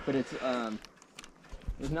pretty hard. But it's,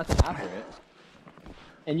 there's nothing after it.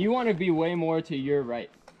 And you want to be way more to your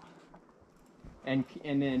right. And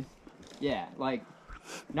then, yeah, like,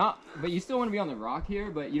 not... But you still want to be on the rock here,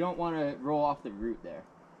 but you don't want to roll off the root there.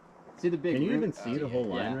 See the big Can you root? even see the whole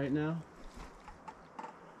line right now?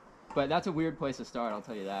 But that's a weird place to start, I'll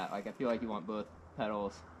tell you that. Like, I feel like you want both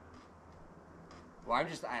pedals. Well, I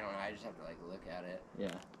don't know, I just have to, like, look at it.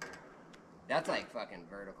 Yeah. That's, like, fucking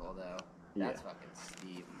vertical, though. That's fucking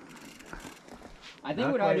steep. I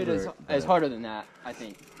think what I did is harder than that, I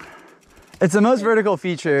think. It's the most vertical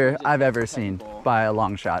feature I've ever seen by a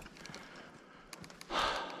long shot.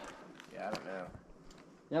 Yeah, I don't know.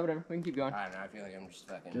 Yeah, whatever, we can keep going. I don't know, I feel like I'm just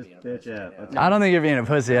fucking being a pussy. I don't think you're being a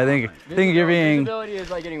pussy. I think you're being... Visibility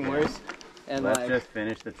is, like, getting worse. And Let's like, just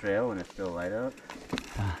finish the trail when it's still light out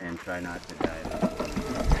and try not to dive.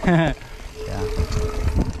 Yeah.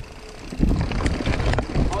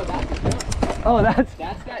 Oh, that's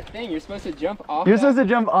that thing. You're supposed to jump off. You're supposed to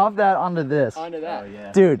jump off that onto this. Onto that. Oh,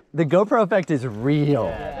 yeah. Dude, the GoPro effect is real.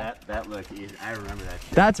 Yeah, that looked easy. I remember that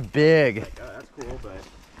shit. That's big. Like, oh, that's cool, but...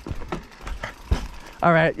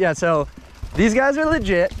 All right, yeah, so these guys are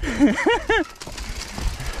legit.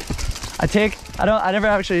 I never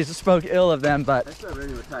actually spoke ill of them, but... That's not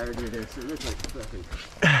really what tire dude is, so it looks like fucking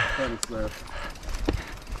funny slow.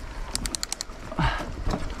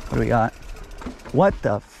 What do we got? What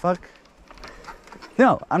the fuck?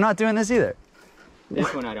 No, I'm not doing this either.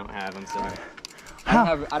 This one I don't have, I'm sorry.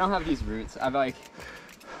 I don't have these roots. I've like...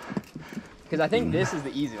 Because I think this is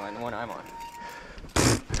the easy one, the one I'm on.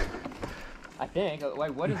 I think.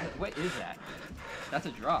 Like, what is that? That's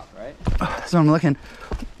a drop, right? So I'm looking.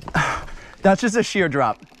 That's just a sheer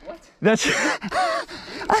drop. What? That's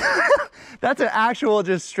an actual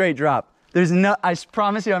just straight drop. There's no, I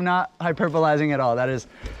promise you I'm not hyperbolizing at all. That is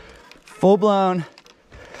full blown.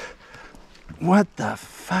 What the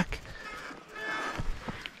fuck?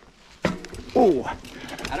 Oh.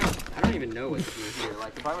 I don't even know what to do here.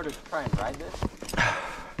 Like, if I were to try and ride this,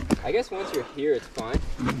 I guess once you're here, it's fine.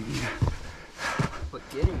 But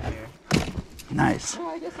getting here. Nice. Oh,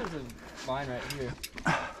 I guess there's a line right here.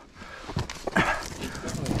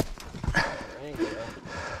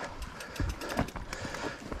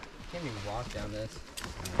 Can't even walk down this.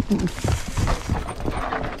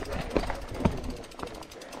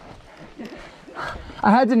 I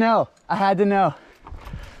had to know. I had to know.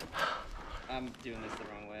 I'm doing this the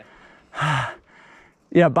wrong way.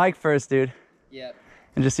 Yeah, bike first, dude. Yep.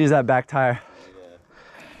 And just use that back tire.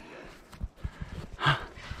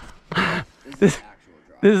 This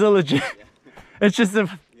is a legit. It's just a. You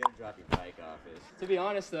gotta drop your bike off it. To be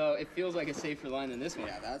honest, though, it feels like a safer line than this one.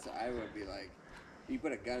 Yeah, that's. I would be like, if you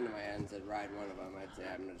put a gun to my hand and said ride one of them, I'd say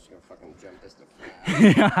I'm just gonna fucking jump this to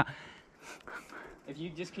flat. Yeah. If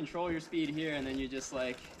you just control your speed here and then you just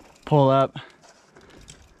like Pull up.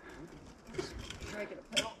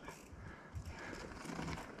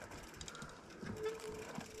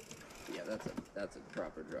 That's a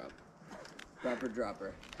proper drop. Proper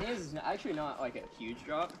dropper. This is actually not like a huge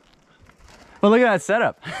drop. But look at that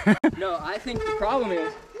setup. No, I think the problem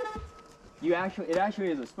is it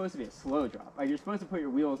actually is supposed to be a slow drop. Like you're supposed to put your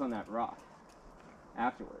wheels on that rock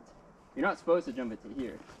afterwards. You're not supposed to jump it to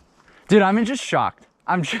here. Dude, I'm just shocked.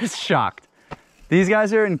 I'm just shocked. These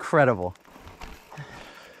guys are incredible.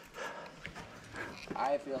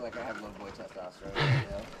 I feel like I have low boy testosterone right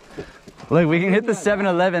now. Look, we can hit the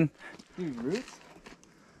 7-Eleven. Dude, roots?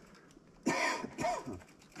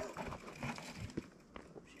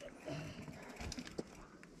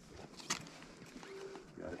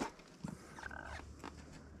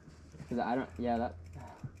 Cause I don't, yeah, that,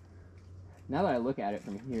 now that I look at it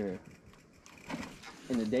from here,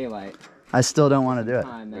 in the daylight. I still don't want to do it.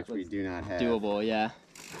 Which we do not have. Doable, yeah.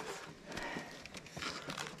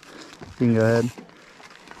 You can go ahead.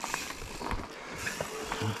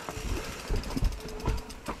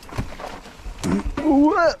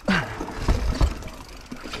 What?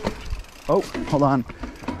 Oh, hold on.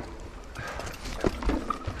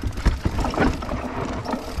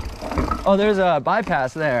 Oh, there's a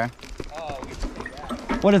bypass there. Oh, we should take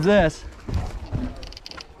that. What is this?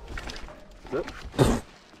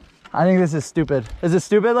 I think this is stupid. Is it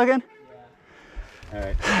stupid looking? All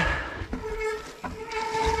right.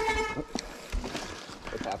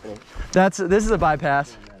 What's happening? This is a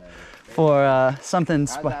bypass for something.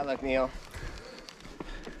 How's that look, Neil?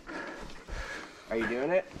 Are you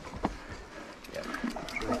doing it? Yep.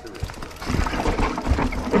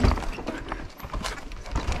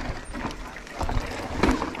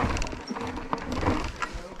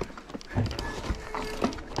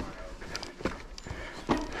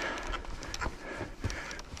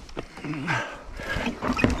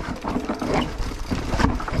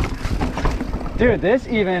 Dude,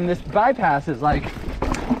 this bypass is like,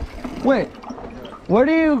 wait, where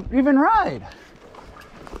do you even ride?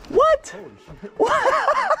 What?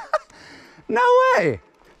 What? No way.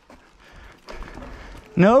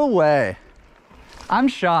 No way. I'm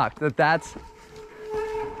shocked that that's...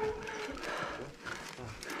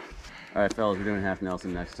 All right, fellas, we're doing half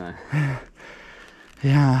Nelson next time.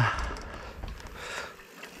 Yeah.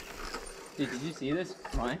 Dude, did you see this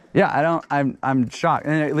line? Yeah, I'm shocked.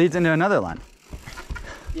 And it leads into another line.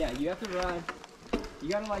 Yeah, you have to ride, you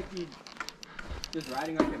gotta like be just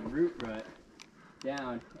riding like a root rut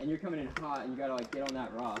down, and you're coming in hot, and you gotta like get on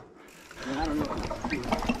that rock. And I don't know what to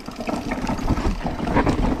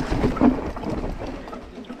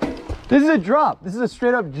do. This is a drop. This is a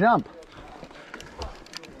straight up jump.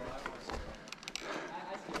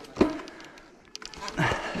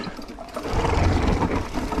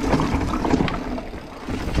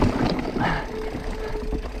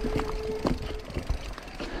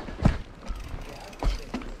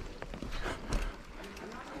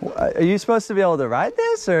 Are you supposed to be able to ride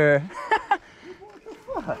this, or? What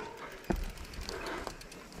the fuck?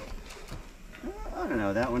 I don't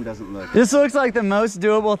know, that one doesn't look... This looks like the most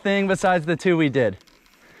doable thing besides the two we did.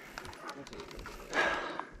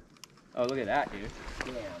 Oh, look at that, dude.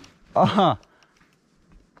 Damn. Uh-huh. All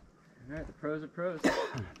right, the pros are pros.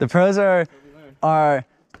 The pros are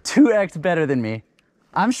 2x better than me.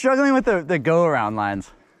 I'm struggling with the go-around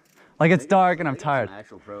lines. Like, it's dark and I'm tired. Some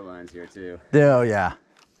actual pro lines here, too. Oh, yeah.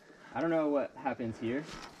 I don't know what happens here,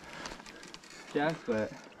 Jack, but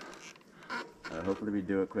Hopefully we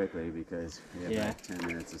do it quickly because we have like 10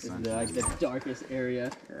 minutes of this is sunshine. like the darkest area.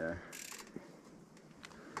 Yeah.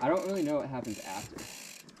 I don't really know what happens after.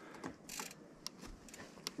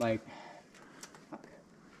 Like,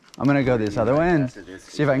 I'm gonna go this other way and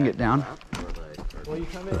see if I can get down. well, you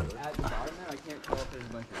come in at the bottom there, I can't tell if there's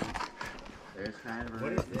a bunch of... There's kind of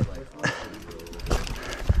a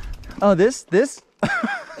Oh, this this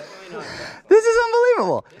is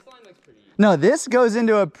unbelievable. This line looks pretty... No, this goes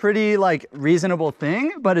into a pretty like reasonable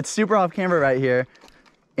thing, but it's super off camber right here.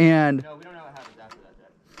 And No, we don't know what happens after that,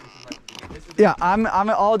 Jack. This is like,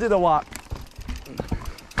 yeah, I'll do the walk.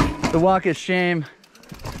 The walk is shame.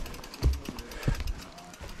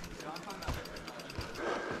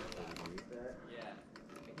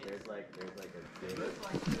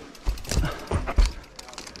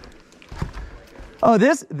 Oh,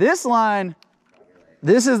 this line,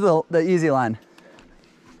 this is the easy line.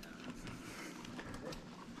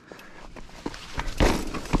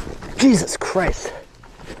 Jesus Christ.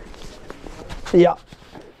 Yeah.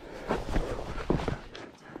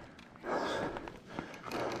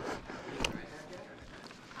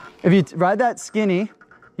 If you ride that skinny,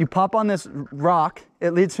 you pop on this rock,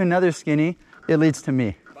 it leads to another skinny, it leads to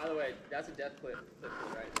me. by the way, that's a death clip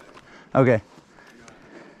right there. Okay.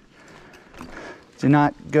 Do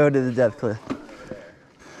not go to the death cliff.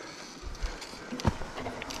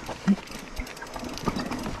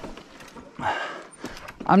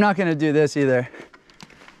 I'm not gonna do this either.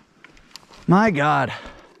 My God,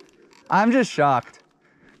 I'm just shocked.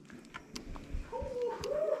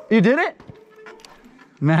 You did it?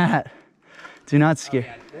 Matt, do not scare.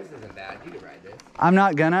 Yeah, this isn't bad. You can ride this. I'm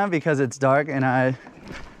not gonna because it's dark and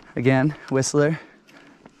again, Whistler.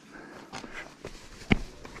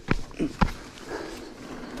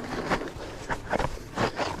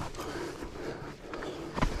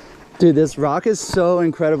 Dude, this rock is so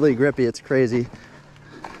incredibly grippy, it's crazy.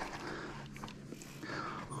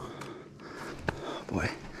 Oh boy,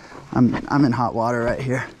 I'm in hot water right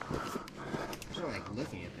here. I'm sort of like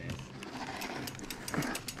looking at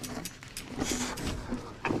this.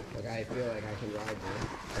 Like I feel like I can ride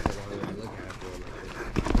this. As long as I look at it, I feel like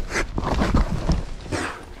this.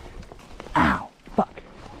 Ow, fuck.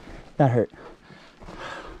 That hurt.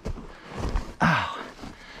 Ow.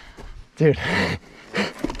 Dude.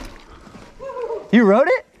 You rode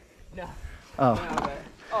it? No. Oh. No, but,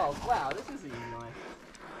 oh, wow, this is an easy one.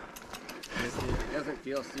 It doesn't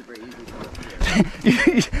feel super easy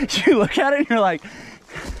to You look at it and you're like,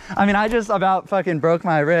 I mean, I just about fucking broke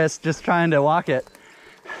my wrist just trying to walk it.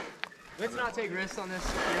 Let's not take risks on this,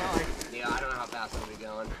 you know, like. Yeah, I don't know how fast I'm gonna be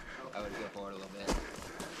going. I would go forward a little bit.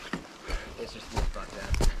 It's just more fucked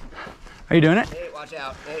up. Are you doing it? Hey, watch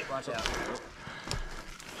out. Hey, watch out.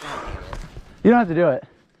 God damn it. You don't have to do it.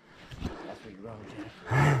 That's where you run, Jack.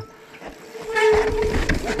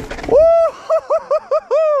 Woo!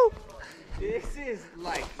 This is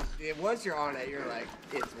like, once you're on it, you're like,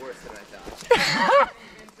 it's worse than I thought.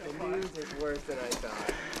 The news is worse than I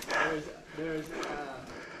thought.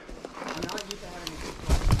 I'm not used to having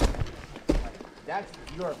That's,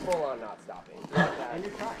 you're full on not stopping. And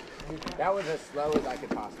you're trying. That was as slow as I could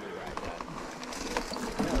possibly ride that.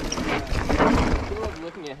 I feel like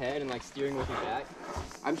looking ahead and like steering with your back.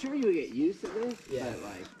 I'm sure you would get used to this, Yeah. but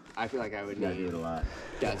like, I feel like I would need do it a lot.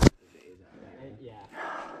 dozens of days out of it Yeah.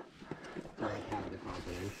 to like have the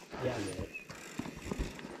confidence. Yeah.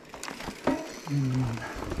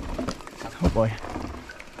 Oh boy.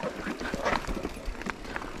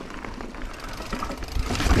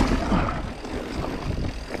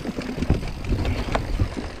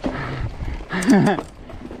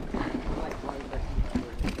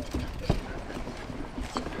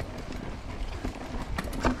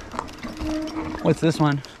 What's this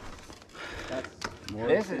one?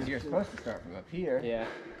 This is, you're supposed to start from up here, Yeah.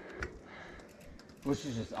 which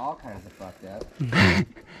is just all kinds of fucked up.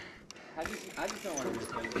 I just don't want to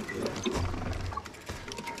risk anything.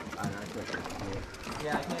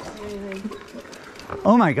 Yeah, I can't see anything.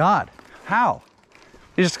 Oh my God. How?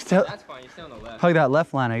 You just That's fine, you're still on the left. hug that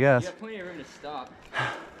left line, I You guess. have plenty of room to stop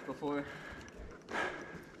before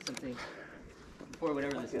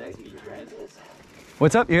whatever this next feature is.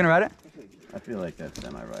 What's up? You gonna ride it? I feel like that's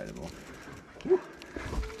semi-rideable.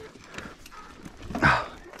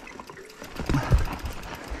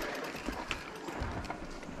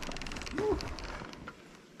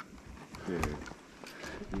 Dude,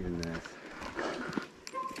 even this.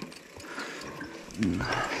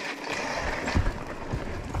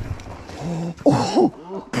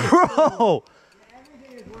 Oh, bro!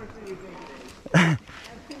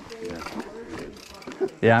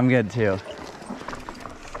 Yeah, I'm good too.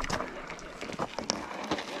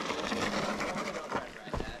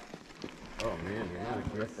 Oh man, you're not a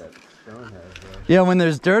grip that stone has though. Yeah, when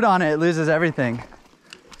there's dirt on it, it loses everything.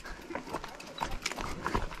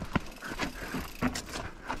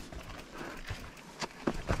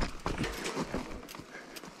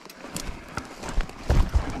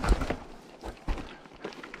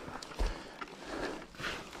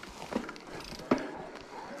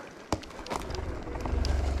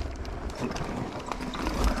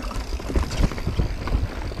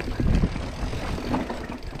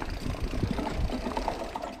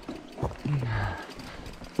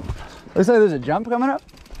 Looks like there's a jump coming up.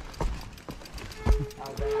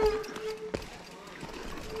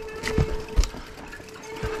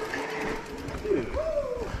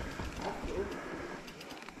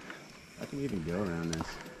 I can even go around this.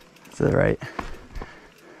 To the right.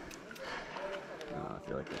 No, I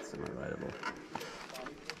feel like it's semi-rideable.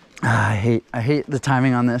 Ah, I hate the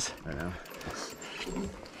timing on this.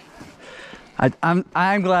 I know.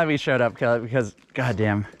 I'm glad we showed up, Kelly, because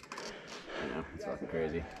goddamn. I know, it's fucking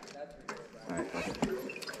crazy. Alright, fuck it.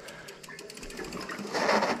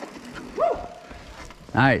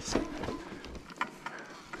 Nice.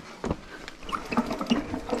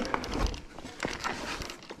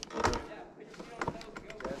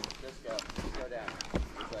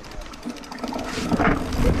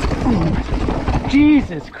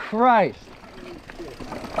 Jesus Christ.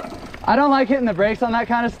 I don't like hitting the brakes on that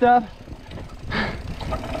kind of stuff.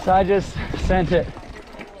 So I just sent it.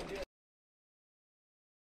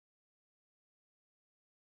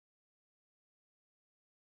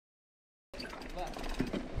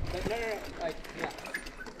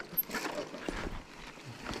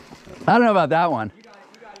 I don't know about that one.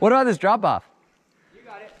 What about this drop off? You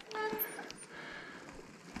got it.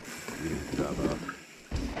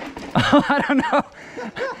 I don't know.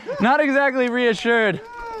 Not exactly reassured.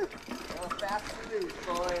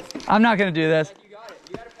 I'm not gonna do this. You got it.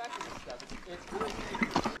 You gotta practice this stuff. It's really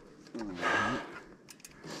easy.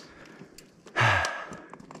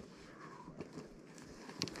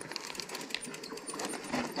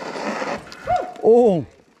 Oh,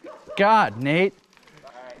 God, Nate.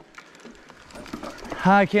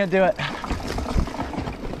 I can't do it.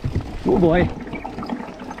 Oh boy.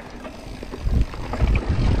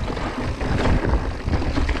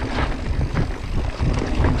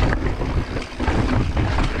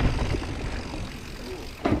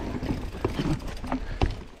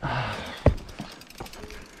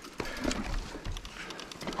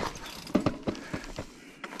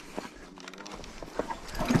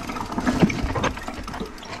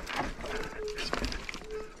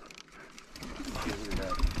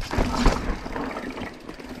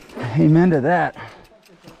 Amen to that.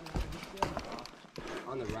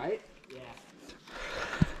 On the right?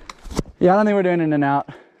 Yeah, I don't think we're doing in and out.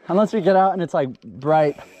 Unless we get out and it's like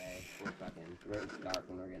bright. It's dark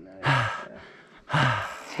when we're getting out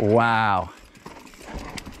of here. Wow.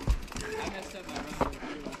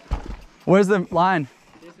 Where's the line?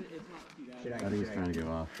 I think he's trying to go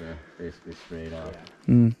off basically straight off.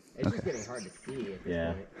 Mm, It's just getting hard to see.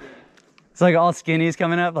 Yeah. it's like all skinnies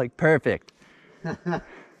coming up, like perfect.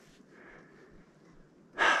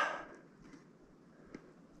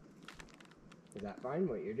 Is that fine,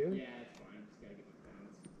 what you're doing? Yeah, it's fine. Just gotta get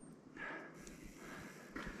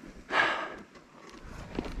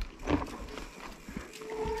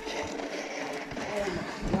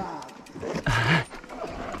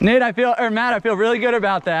the Nate, Matt, I feel really good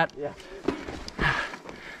about that. Yeah.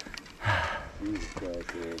 Jesus Christ,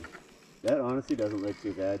 dude. That honestly doesn't look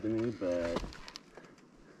too bad to me, but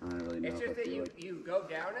I don't really know. It's just that you go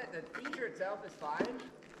down it. The feature itself is fine,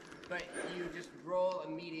 but you just roll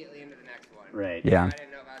immediately into the next one. Right. Yeah. I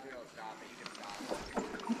didn't know if I was going to stop, but you can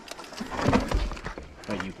stop.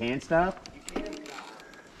 But you can stop? You can stop.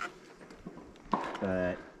 But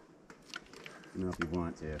I don't know if you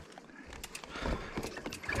want to.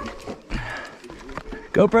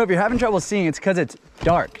 GoPro, if you're having trouble seeing, it's because it's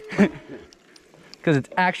dark. Because it's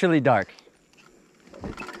actually dark.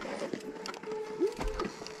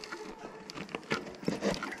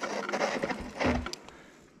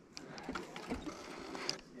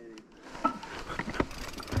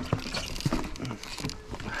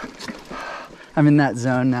 I'm in that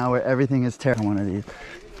zone now where everything is terrible. One of these.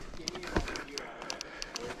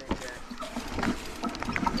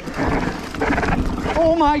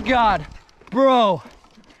 Oh my God, bro,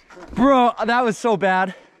 that was so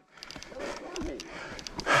bad.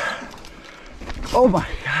 Oh my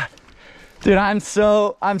God, dude, I'm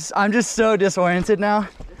just so disoriented now.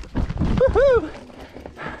 Woohoo!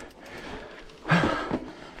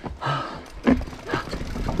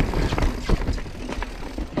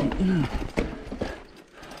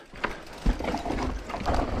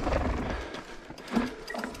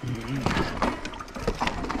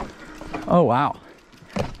 Oh wow,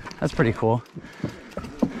 that's pretty cool.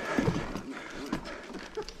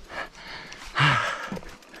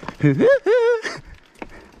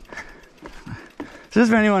 Just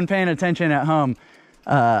for anyone paying attention at home,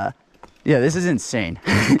 yeah, this is insane.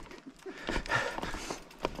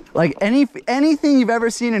 Like anything you've ever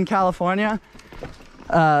seen in California,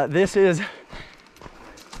 this is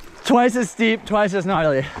twice as steep, twice as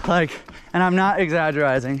gnarly. Like, and I'm not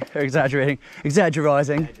exaggerating.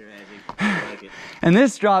 And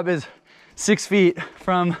this drop is 6 feet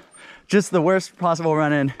from just the worst possible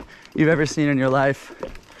run-in you've ever seen in your life.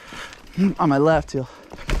 On my left, oh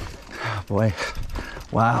boy,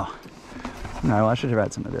 wow. No, I should have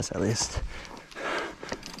had some of this at least.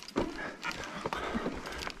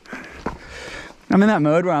 I'm in that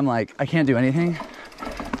mode where I'm like, I can't do anything.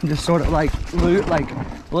 I'm just sort of like a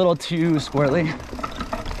little too squirrely.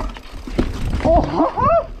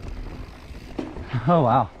 Oh, oh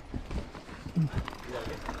wow.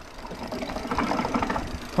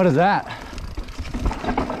 What is that?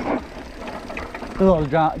 A little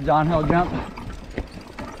downhill jump.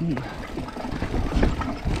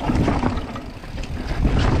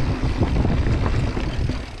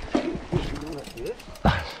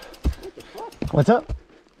 What's up?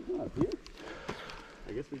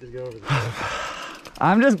 I guess we just go over the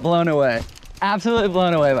I'm just blown away. absolutely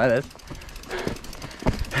blown away by this.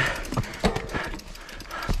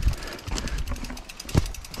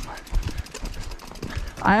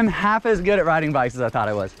 I am half as good at riding bikes as I thought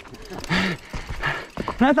I was. And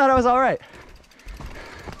I thought I was all right.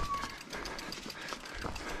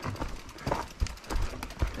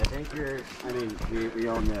 I think I mean, we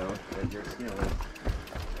all know that your skill is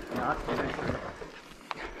not connected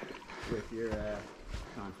with your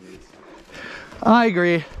confidence. I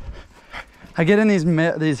agree. I get in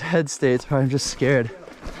these head states where I'm just scared.